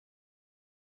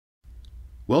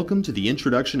Welcome to the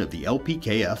introduction of the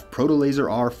LPKF ProtoLaser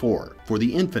R4 for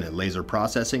the infinite laser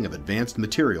processing of advanced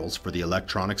materials for the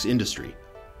electronics industry.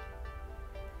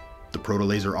 The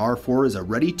ProtoLaser R4 is a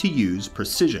ready-to-use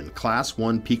precision Class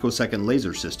 1 picosecond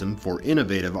laser system for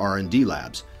innovative R&D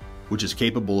labs, which is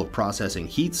capable of processing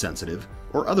heat-sensitive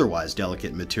or otherwise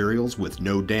delicate materials with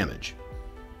no damage.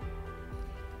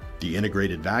 The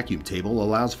integrated vacuum table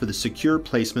allows for the secure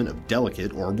placement of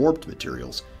delicate or warped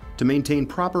materials to maintain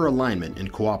proper alignment in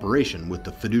cooperation with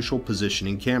the fiducial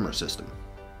positioning camera system.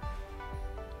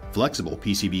 Flexible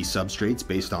PCB substrates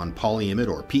based on polyimide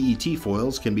or PET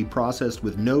foils can be processed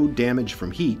with no damage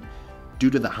from heat due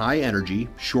to the high energy,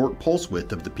 short pulse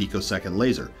width of the picosecond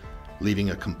laser, leaving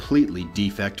a completely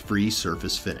defect-free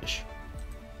surface finish.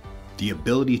 The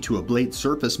ability to ablate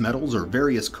surface metals or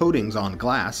various coatings on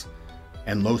glass,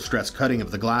 and low-stress cutting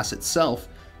of the glass itself,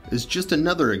 is just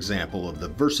another example of the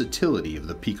versatility of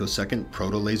the picosecond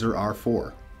ProtoLaser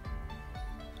R4.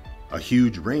 A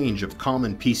huge range of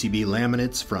common PCB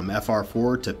laminates from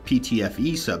FR4 to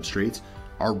PTFE substrates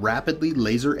are rapidly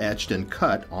laser etched and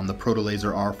cut on the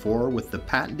ProtoLaser R4 with the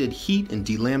patented heat and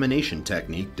delamination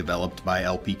technique developed by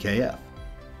LPKF.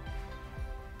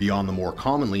 Beyond the more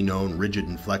commonly known rigid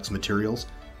and flex materials,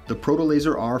 the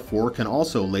ProtoLaser R4 can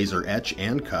also laser etch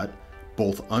and cut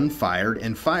both unfired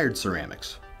and fired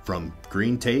ceramics, from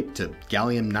green tape to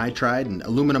gallium nitride and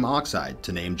aluminum oxide,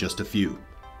 to name just a few.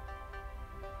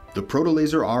 The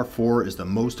ProtoLaser R4 is the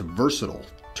most versatile,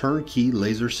 turnkey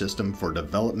laser system for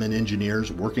development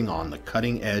engineers working on the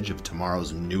cutting edge of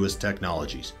tomorrow's newest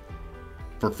technologies.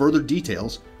 For further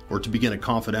details, or to begin a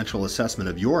confidential assessment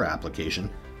of your application,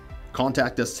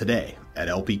 contact us today at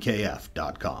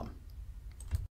lpkf.com.